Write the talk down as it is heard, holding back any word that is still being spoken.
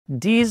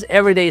These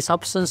everyday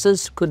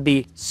substances could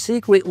be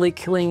secretly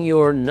killing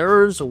your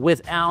nerves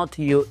without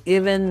you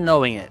even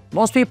knowing it.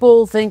 Most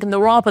people think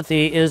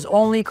neuropathy is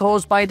only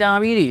caused by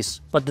diabetes,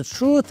 but the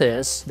truth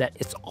is that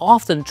it's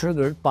often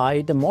triggered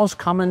by the most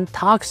common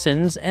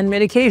toxins and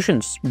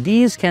medications.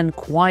 These can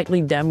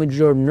quietly damage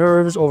your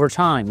nerves over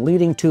time,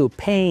 leading to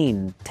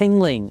pain,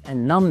 tingling,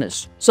 and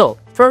numbness. So,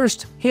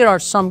 first, here are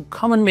some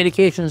common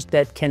medications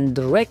that can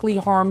directly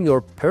harm your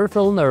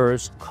peripheral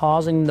nerves,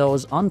 causing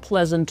those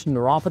unpleasant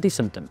neuropathy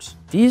symptoms.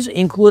 These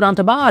include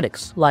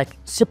antibiotics like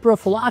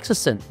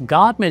ciprofloxacin,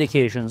 gut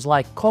medications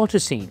like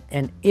colchicine,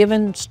 and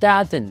even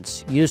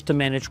statins used to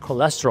manage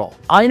cholesterol.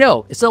 I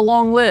know it's a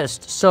long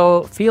list,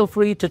 so feel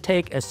free to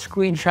take a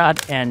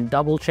screenshot and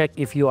double check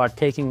if you are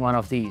taking one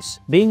of these.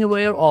 Being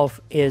aware of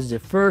is the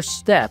first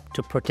step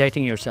to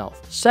protecting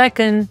yourself.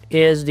 Second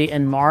is the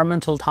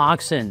environmental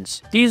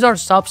toxins. These are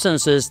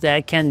substances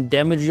that can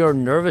damage your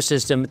nervous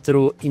system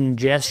through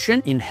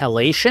ingestion,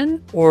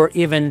 inhalation, or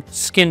even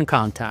skin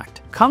contact.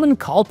 Common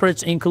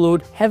culprits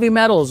include heavy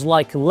metals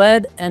like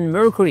lead and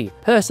mercury,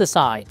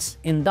 pesticides,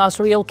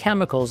 industrial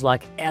chemicals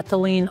like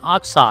ethylene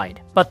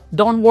oxide. But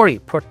don't worry,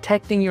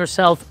 protecting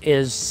yourself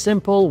is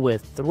simple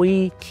with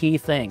 3 key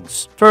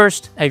things.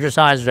 First,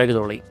 exercise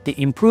regularly.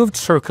 The improved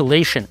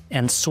circulation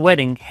and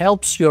sweating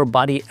helps your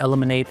body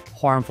eliminate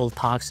harmful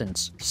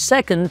toxins.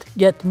 Second,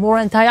 get more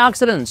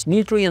antioxidants.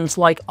 Nutrients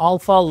like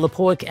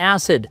alpha-lipoic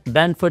acid,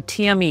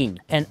 benfotiamine,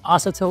 and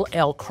acetyl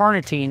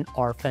L-carnitine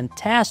are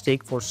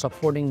fantastic for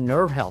supporting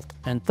nerve health.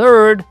 And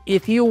third,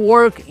 if you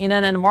work in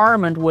an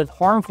environment with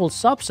harmful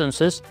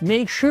substances,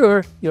 make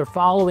sure you're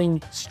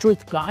following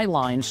strict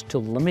guidelines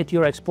to limit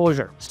your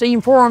exposure. Stay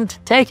informed,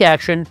 take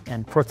action,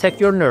 and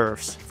protect your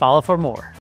nerves. Follow for more.